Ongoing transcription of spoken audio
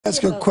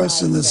Ask a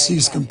question that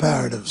sees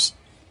comparatives.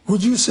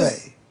 Would you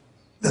say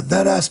that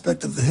that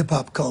aspect of the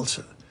hip-hop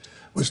culture,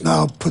 which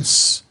now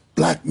puts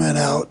black men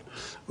out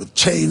with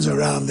chains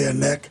around their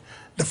neck,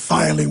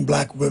 defiling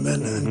black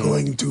women and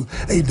going to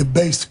a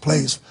debased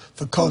place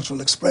for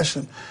cultural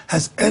expression,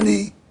 has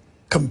any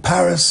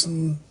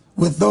comparison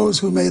with those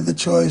who made the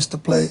choice to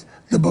play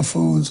the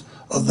buffoons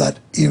of that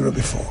era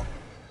before?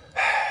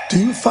 Do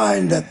you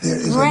find that there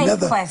is Great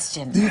another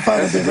question. Do you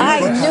find that there's I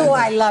another knew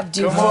I loved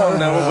you for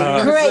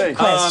it. Great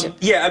question.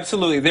 Yeah,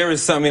 absolutely. There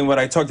is something, what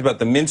I talked about,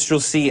 the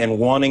minstrelsy and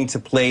wanting to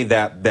play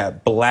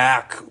that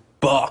black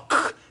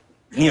buck,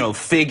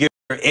 figure,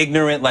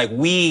 ignorant, like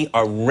we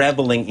are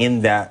reveling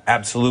in that,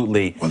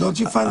 absolutely. Well, don't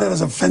you find that as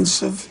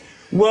offensive?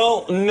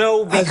 Well,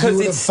 no, because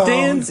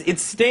it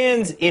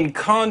stands in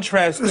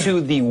contrast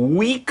to the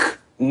weak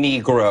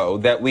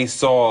Negro that we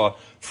saw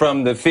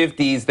from the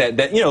 50s,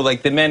 that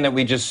like the men that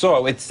we just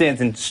saw. It stands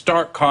in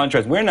stark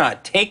contrast. We're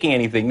not taking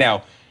anything.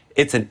 Now,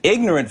 it's an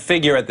ignorant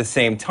figure at the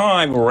same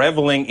time,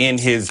 reveling in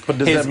his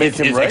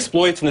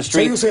exploits in the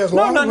street. So you say as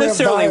long not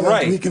necessarily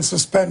right, we can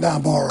suspend our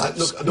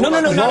morals. No,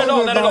 not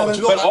at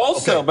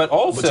all. But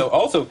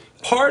also,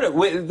 part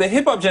of the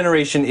hip hop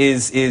generation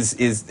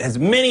has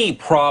many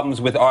problems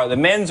with the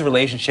men's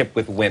relationship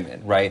with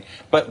women, right?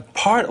 But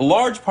a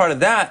large part of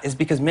that is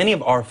because many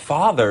of our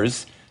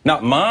fathers,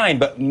 not mine,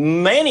 but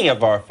many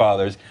of our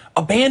fathers,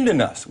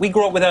 abandon us. We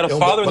grow up without a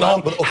father in the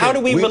home. How do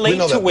we relate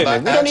to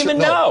women? We don't even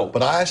know.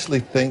 But I actually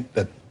think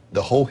that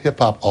the whole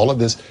hip-hop, all of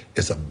this,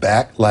 is a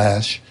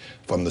backlash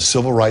from the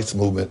civil rights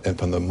movement and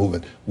from the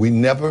movement. We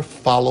never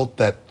followed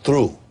that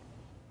through.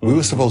 We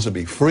were supposed to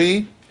be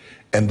free,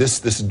 and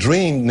this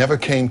dream never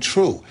came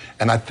true.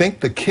 And I think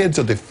the kids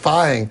are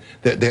defying,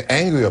 they're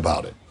angry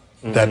about it.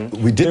 That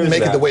we didn't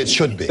make it the way it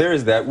should be. There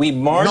is that. We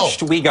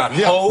marched, we got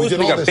hosed,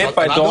 we got bit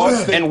by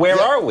dogs, and where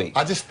are we?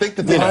 I just think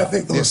that I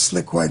think those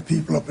slick white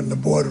people up in the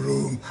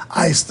boardroom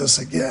iced us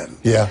again.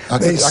 Yeah, I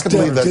can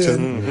believe that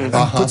too.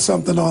 And put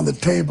something on the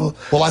table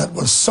that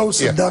was so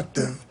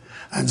seductive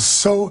and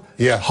so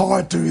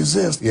hard to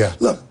resist.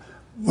 Look,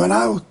 when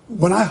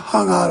I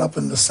hung out up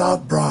in the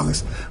South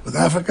Bronx with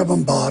Africa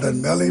Bambaataa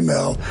and Melly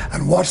Mel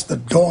and watched the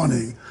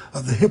dawning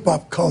of the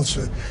hip-hop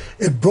culture,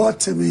 it brought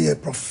to me a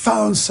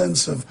profound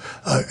sense of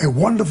a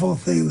wonderful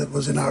thing that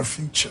was in our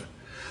future.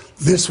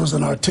 This was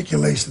an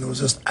articulation that was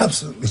just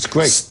absolutely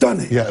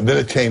stunning. Yeah, and then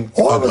it came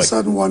all of a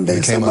sudden one day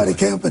somebody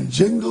came up and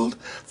jingled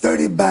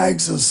 30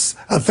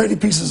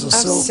 pieces of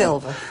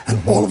silver.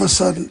 And all of a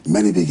sudden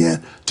many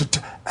began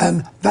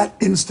and that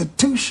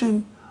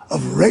institution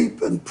of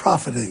rape and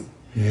profiting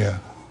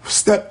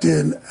stepped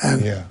in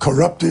and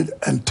corrupted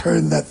and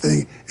turned that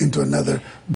thing into another